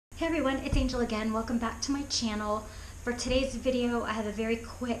Hey everyone, it's Angel again. Welcome back to my channel. For today's video, I have a very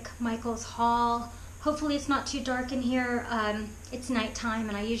quick Michaels haul. Hopefully it's not too dark in here. It's nighttime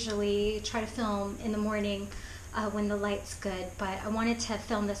and I usually try to film in the morning when the light's good, but I wanted to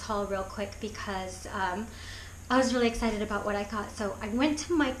film this haul real quick because I was really excited about what I got. So I went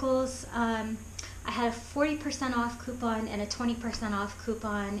to Michaels. I had a 40% off coupon and a 20% off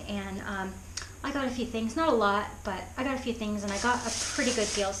coupon, and I got a few things, not a lot, but I got a few things and I got a pretty good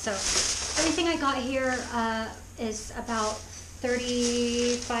deal. So everything I got here is about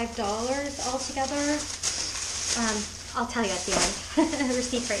 $35 altogether. I'll tell you at the end. The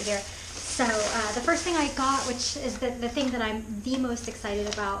receipt right here. So the first thing I got, which is the thing that I'm the most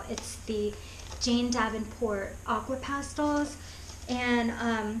excited about, it's the Jane Davenport Aqua Pastels. And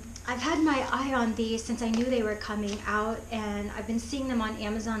I've had my eye on these since I knew they were coming out, and I've been seeing them on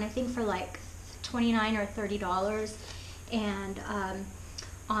Amazon, I think for like $29 or $30, and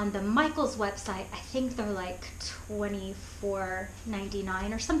on the Michaels website I think they're like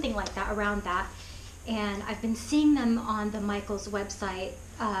 $24.99 or something like that, around that. And I've been seeing them on the Michaels website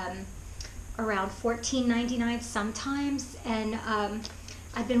around $14.99 sometimes, and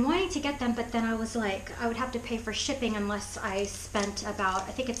I've been wanting to get them, but then I was like, I would have to pay for shipping unless I spent about,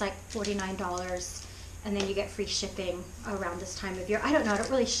 I think it's like $49, and then you get free shipping around this time of year. I don't know, I don't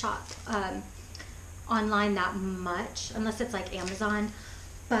really shop online that much unless it's like Amazon,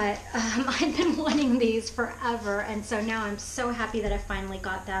 but I've been wanting these forever, and so now I'm so happy that I finally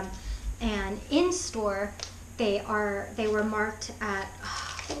got them. And in store they were marked at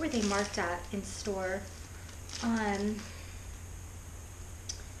what were they marked at in store? I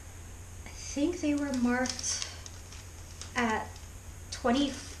think they were marked at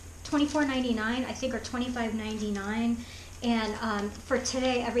 $24.99, I think, or $25.99. And for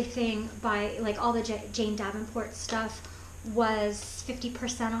today, everything by, like, all the Jane Davenport stuff was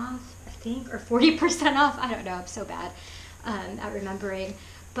 50% off, I think, or 40% off. I don't know, I'm so bad at remembering.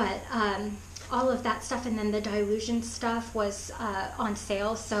 But all of that stuff, and then the Dylusion stuff was on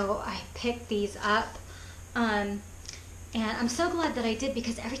sale, so I picked these up. And I'm so glad that I did,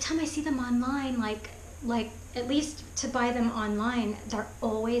 because every time I see them online, like at least to buy them online, they're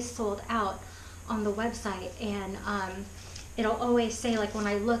always sold out on the website. And it'll always say, like, when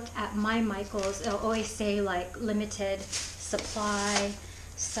I look at my Michaels, it'll always say like limited supply.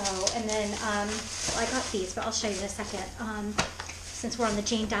 So, and then well, I got these, but I'll show you in a second. Since we're on the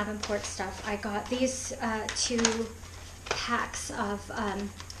Jane Davenport stuff, I got these 2 packs of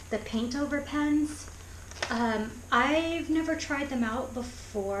the paint over pens. I've never tried them out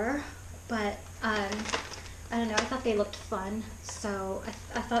before, but I don't know, I thought they looked fun, so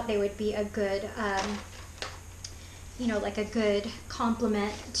I thought they would be a good, you know, like a good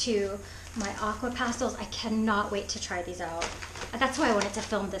complement to my Aqua Pastels. I cannot wait to try these out. That's why I wanted to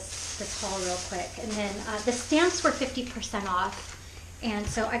film this haul real quick. And then the stamps were 50% off, and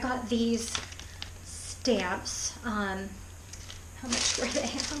so I got these stamps. How much were they?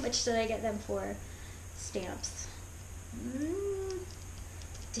 How much did I get them for? Stamps.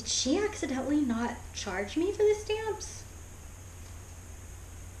 Did she accidentally not charge me for the stamps?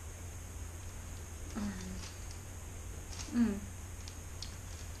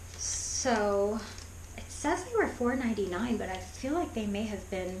 So it says they were $4.99, but I feel like they may have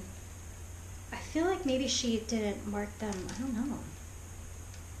been, I feel like maybe she didn't mark them, I don't know,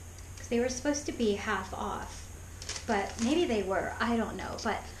 because they were supposed to be half off, but maybe they were, I don't know.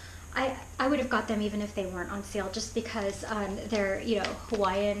 But I would have got them even if they weren't on sale, just because they're, you know,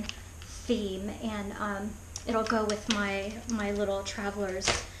 Hawaiian theme, and it'll go with my little traveler's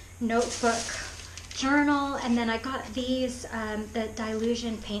notebook journal. And then I got these, the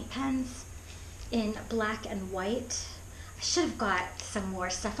Dylusion paint pens in black and white. I should have got some more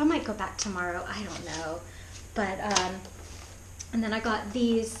stuff. I might go back tomorrow, I don't know. But and then I got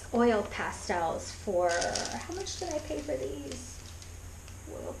these oil pastels for, how much did I pay for these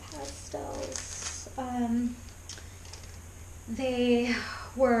oil pastels? They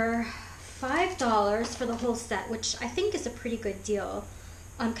were $5 for the whole set, which I think is a pretty good deal,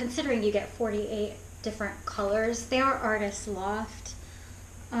 considering you get 48 different colors. They are Artist Loft,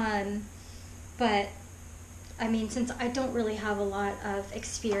 but I mean, since I don't really have a lot of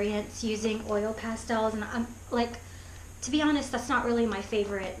experience using oil pastels, and I'm like, to be honest, that's not really my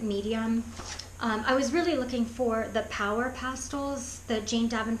favorite medium. I was really looking for the Power Pastels, the Jane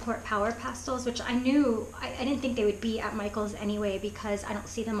Davenport Power Pastels, which I knew, I didn't think they would be at Michaels anyway, because I don't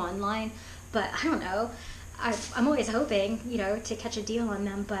see them online. But I don't know, I'm always hoping, you know, to catch a deal on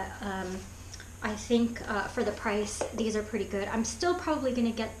them. But I think for the price, these are pretty good. I'm still probably going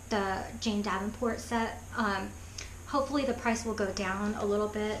to get the Jane Davenport set. hopefully the price will go down a little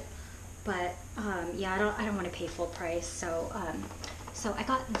bit, but yeah, I don't want to pay full price. So so I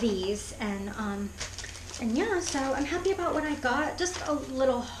got these, and yeah, so I'm happy about what I got. Just a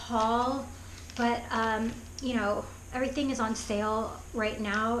little haul, but you know, everything is on sale right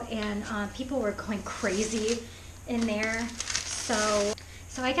now, and people were going crazy in there. So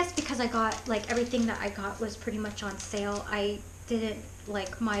I guess because I got, like, everything that I got was pretty much on sale, I didn't,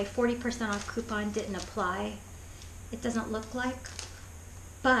 like, my 40% off coupon didn't apply. It doesn't look like,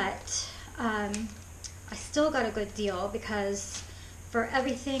 but I still got a good deal, because for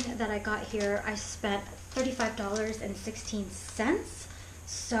everything that I got here, I spent $35.16.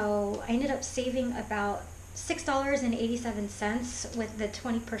 So I ended up saving about $6.87 with the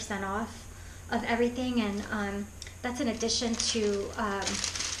 20% off of everything, and that's in addition to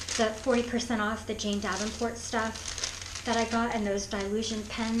the 40% off the Jane Davenport stuff that I got, and those dilution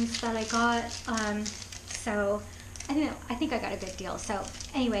pens that I got. So I think I got a good deal. So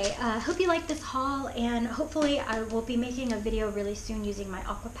anyway, hope you like this haul, and hopefully I will be making a video really soon using my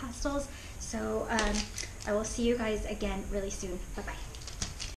aqua pastels. So I will see you guys again really soon. Bye bye.